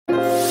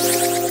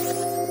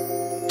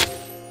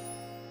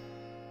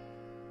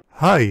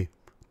Hi,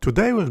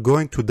 today we're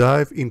going to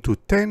dive into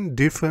 10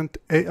 different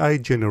AI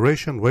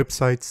generation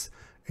websites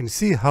and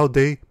see how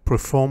they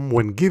perform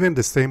when given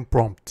the same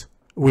prompt.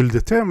 We'll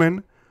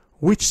determine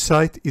which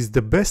site is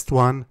the best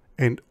one,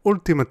 and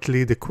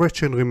ultimately the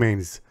question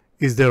remains,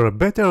 is there a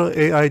better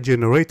AI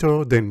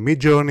generator than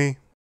Midjorney?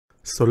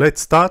 So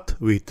let's start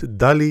with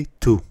DALL-E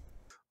 2.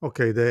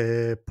 Okay,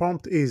 the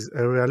prompt is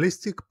a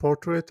realistic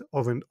portrait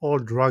of an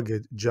old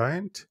rugged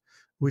giant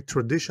with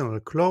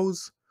traditional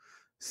clothes,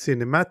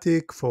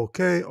 cinematic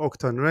 4K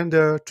octane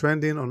render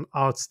trending on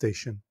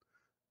ArtStation.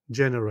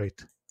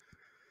 Generate.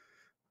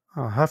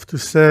 I have to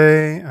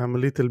say I'm a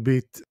little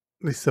bit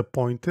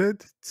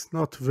disappointed. It's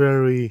not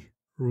very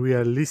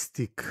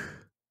realistic.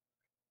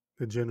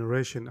 The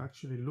generation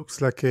actually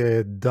looks like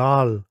a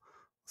doll,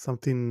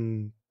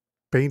 something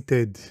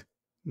painted.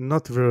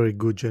 Not very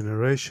good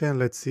generation.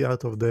 Let's see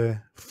out of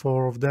the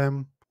 4 of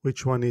them,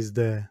 which one is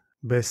the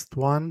best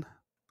one.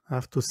 I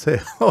have to say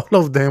all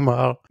of them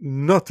are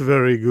not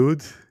very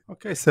good.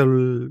 Okay,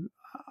 so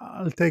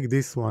I'll take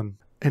this one.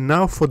 And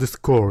now for the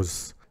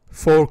scores.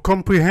 For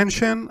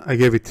comprehension, I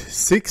gave it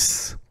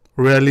 6,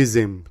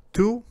 realism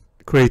 2,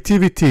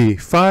 creativity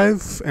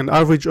 5, and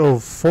average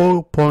of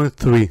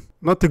 4.3.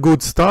 Not a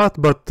good start,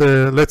 but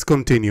let's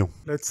continue.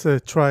 Let's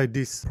try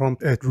this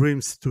prompt at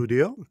Dream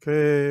Studio.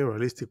 Okay,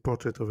 realistic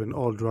portrait of an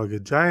old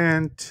rugged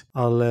giant.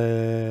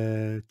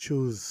 I'll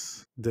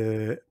choose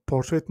the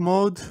portrait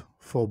mode,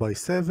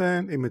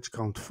 4x7, image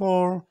count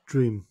 4,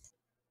 Dream.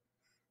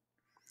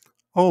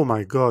 Oh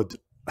my god.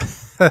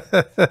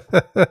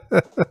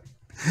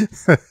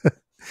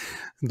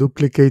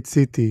 Duplicate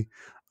city.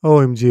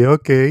 OMG,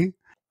 okay.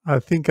 I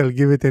think I'll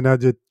give it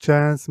another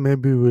chance.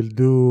 Maybe we'll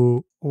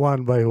do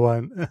one by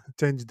one.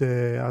 Change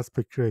the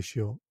aspect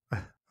ratio.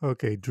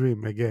 Okay,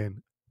 Dream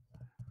again.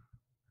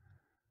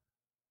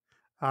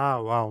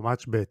 Ah, wow,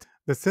 much better.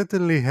 They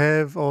certainly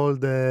have all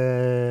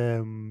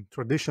the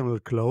traditional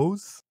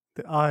clothes.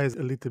 The eye is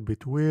a little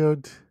bit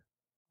weird.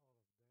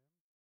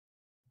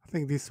 I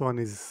think this one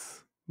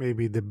is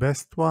maybe the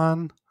best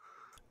one.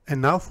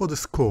 And now for the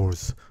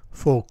scores.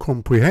 For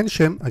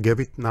comprehension, I gave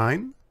it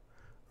 9,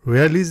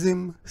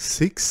 realism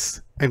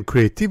 6, and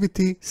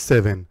creativity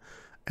 7,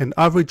 an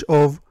average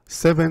of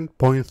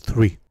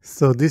 7.3.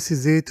 So this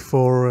is it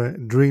for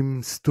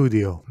Dream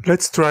Studio.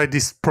 Let's try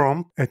this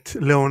prompt at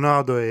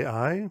Leonardo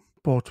AI.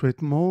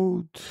 Portrait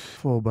mode,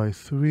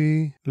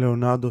 4x3,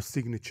 Leonardo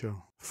signature,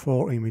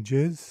 4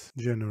 images,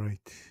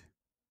 generate.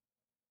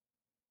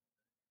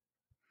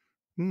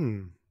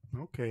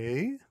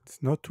 Okay,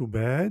 it's not too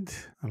bad.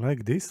 I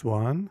like this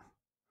one.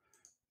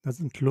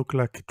 Doesn't look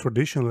like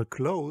traditional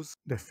clothes.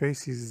 The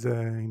face is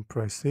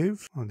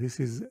impressive. Oh, this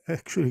is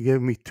actually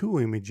gave me 2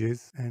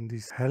 images, and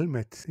this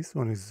helmet. This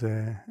one is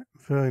a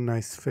very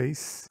nice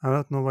face. I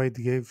don't know why it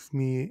gave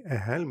me a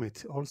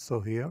helmet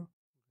also here.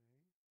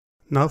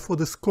 Now for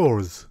the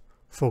scores.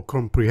 For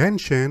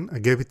comprehension, I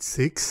gave it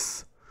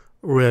 6,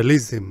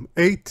 realism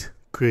 8,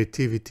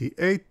 creativity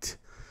 8,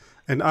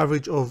 an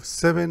average of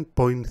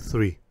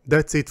 7.3.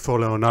 That's it for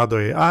Leonardo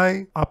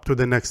AI. Up to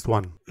the next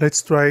one.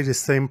 Let's try the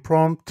same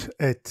prompt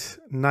at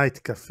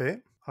Night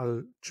Cafe.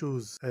 I'll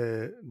choose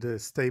the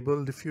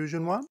stable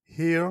diffusion one.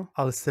 Here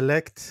I'll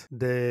select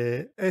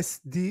the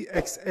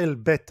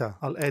SDXL beta.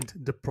 I'll add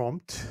the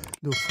prompt.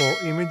 Do 4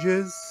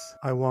 images.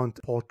 I want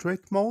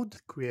portrait mode.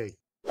 Create.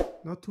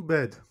 Not too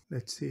bad.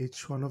 Let's see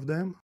each one of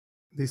them.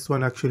 This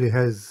one actually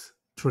has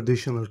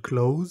traditional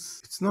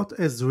clothes. It's not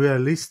as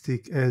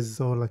realistic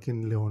as like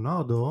in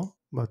Leonardo,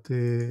 but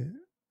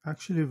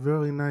actually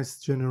very nice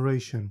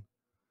generation.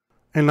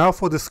 And now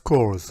for the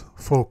scores.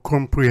 For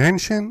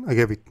comprehension, I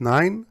gave it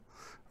 9,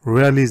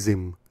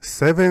 realism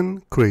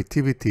 7,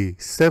 creativity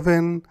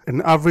 7,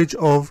 an average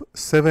of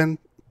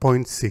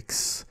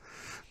 7.6.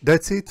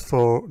 That's it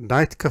for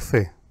Night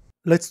Cafe.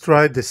 Let's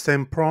try the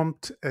same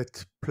prompt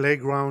at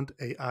Playground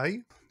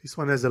AI. This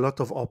one has a lot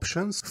of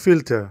options.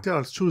 Filter.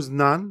 I'll choose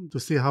none to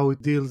see how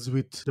it deals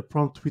with the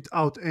prompt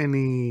without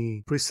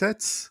any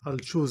presets. I'll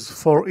choose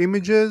 4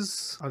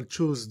 images. I'll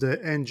choose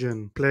the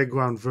engine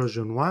Playground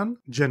version 1.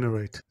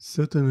 Generate.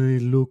 Certainly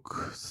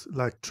looks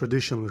like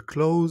traditional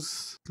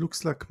clothes.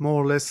 Looks like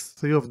more or less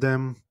 3 of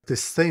them the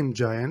same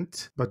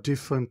giant, but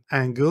different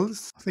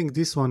angles. I think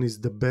this one is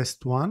the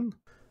best one.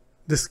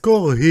 The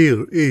score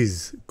here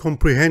is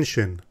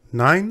comprehension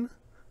 9,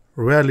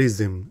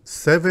 realism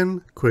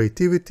 7,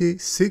 creativity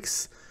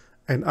 6,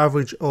 an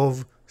average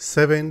of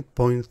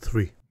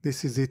 7.3.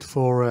 This is it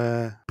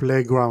for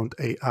Playground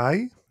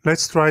AI.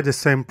 Let's try the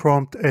same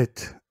prompt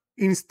at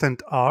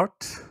Instant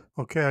Art.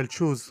 Okay, I'll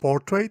choose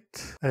portrait,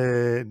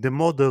 the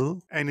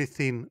model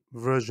anything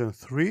version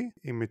 3,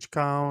 image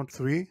count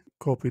 3,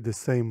 copy the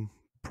same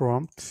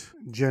prompt,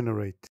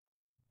 generate.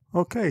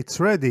 Okay, it's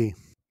ready.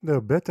 They're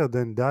better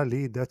than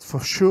DALL-E, that's for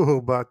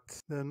sure, but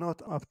they're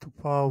not up to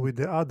par with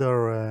the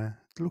other.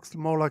 It looks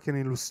more like an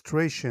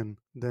illustration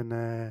than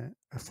a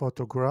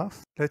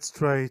photograph. Let's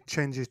try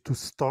change it to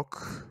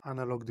stock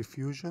analog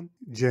diffusion,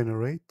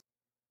 generate.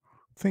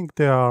 I think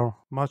they are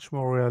much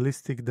more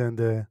realistic than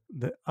the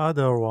the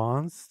other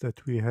ones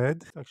that we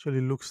had. It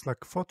actually looks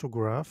like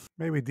photograph.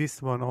 Maybe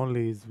this one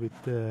only is with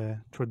the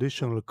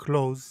traditional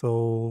clothes,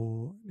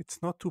 so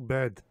it's not too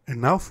bad.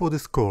 And now for the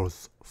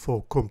scores.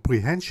 For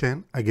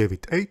comprehension, I gave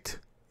it 8,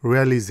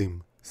 realism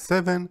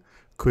 7,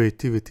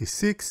 creativity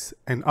 6,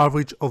 and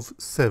average of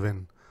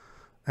 7.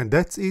 And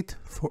that's it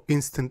for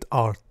instant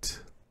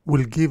art.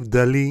 We'll give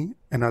DALL-E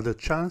another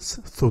chance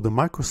through the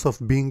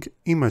Microsoft Bing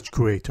image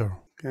creator.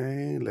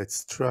 Okay,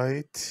 let's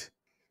try it.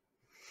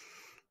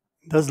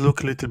 It does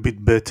look a little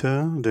bit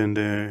better than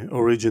the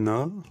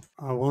original.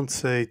 I won't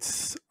say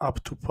it's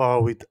up to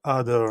par with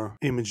other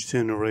image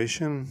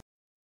generation.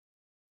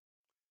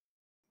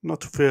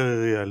 Not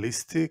very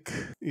realistic.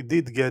 It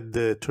did get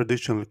the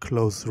traditional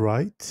clothes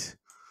right.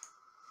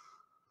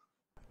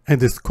 And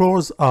the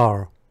scores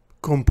are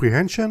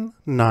comprehension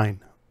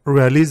 9,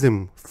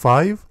 realism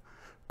 5,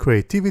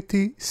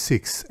 creativity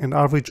 6, an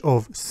average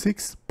of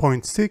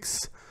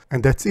 6.6,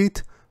 and that's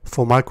it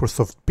for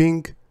Microsoft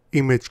Bing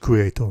image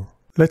creator.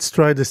 Let's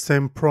try the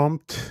same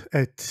prompt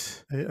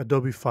at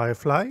Adobe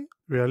Firefly.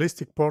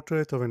 Realistic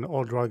portrait of an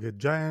old rugged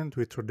giant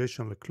with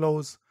traditional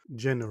clothes.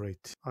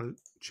 Generate. I'll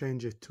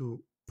change it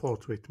to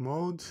portrait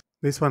mode.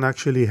 This one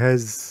actually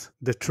has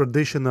the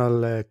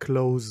traditional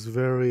clothes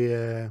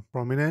very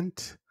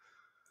prominent.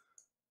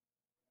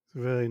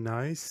 Very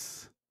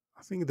nice.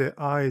 I think the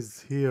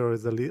eyes here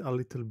is a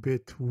little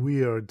bit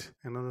weird,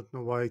 and I don't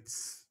know why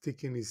it's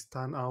sticking his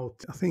tongue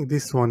out. I think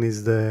this one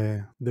is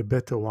the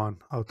better one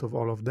out of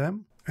all of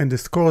them. And the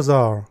scores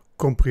are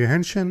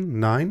comprehension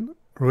 9,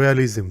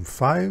 realism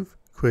 5,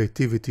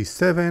 creativity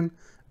 7,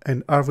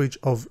 and average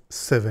of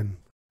 7.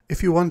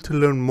 If you want to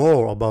learn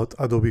more about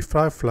Adobe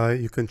Firefly,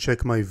 you can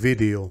check my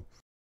video.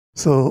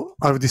 So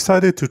I've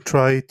decided to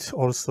try it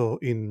also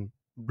in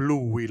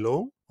Blue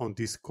Willow on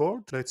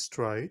Discord. Let's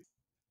try it.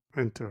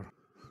 Enter.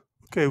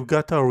 Okay, we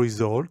got our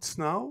results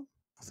now.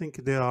 I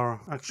think they are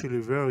actually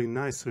very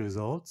nice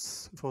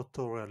results.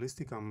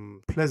 Photorealistic,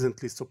 I'm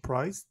pleasantly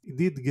surprised. It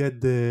did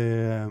get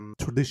the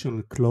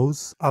traditional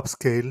clothes,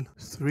 upscale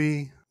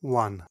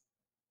 3:1.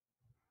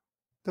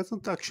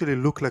 Doesn't actually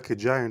look like a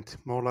giant,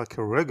 more like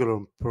a regular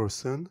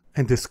person.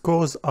 And the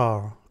scores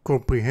are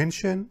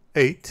comprehension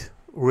 8,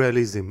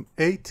 realism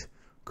 8,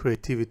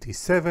 creativity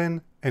 7,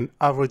 and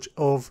average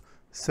of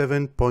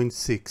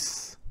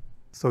 7.6.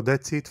 So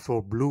that's it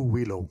for Blue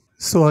Willow.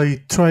 So I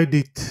tried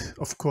it,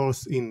 of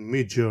course, in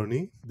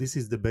Midjorney. This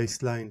is the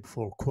baseline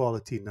for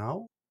quality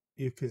now.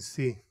 You can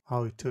see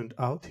how it turned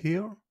out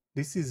here.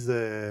 This is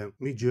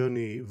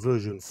Midjorney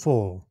version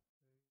 4. It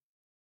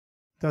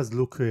does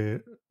look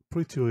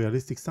pretty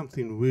realistic,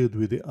 something weird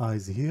with the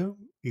eyes here.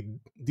 It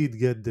did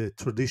get the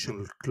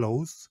traditional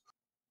clothes.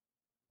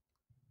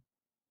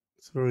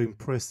 It's very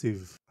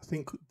impressive. I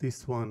think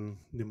this one,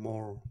 the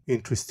more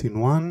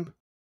interesting one.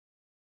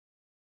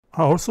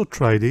 I also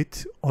tried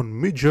it on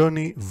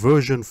Midjorney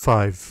version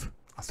 5.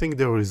 I think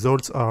the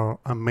results are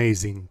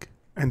amazing.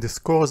 And the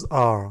scores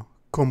are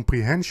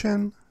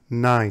comprehension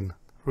 9,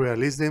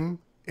 realism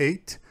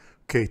 8,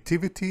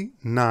 creativity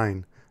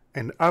 9,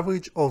 and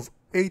average of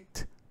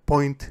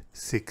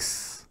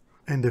 8.6.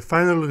 And the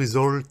final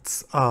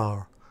results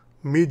are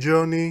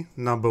Midjorney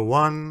number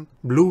 1,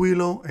 Blue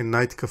Willow and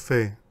Night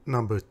Cafe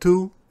number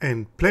 2,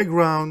 and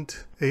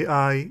Playground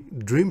AI,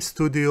 Dream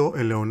Studio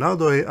and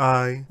Leonardo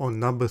AI on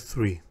number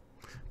 3.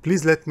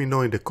 Please let me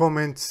know in the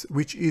comments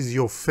which is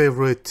your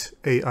favorite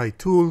AI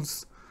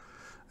tools,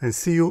 and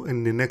see you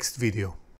in the next video.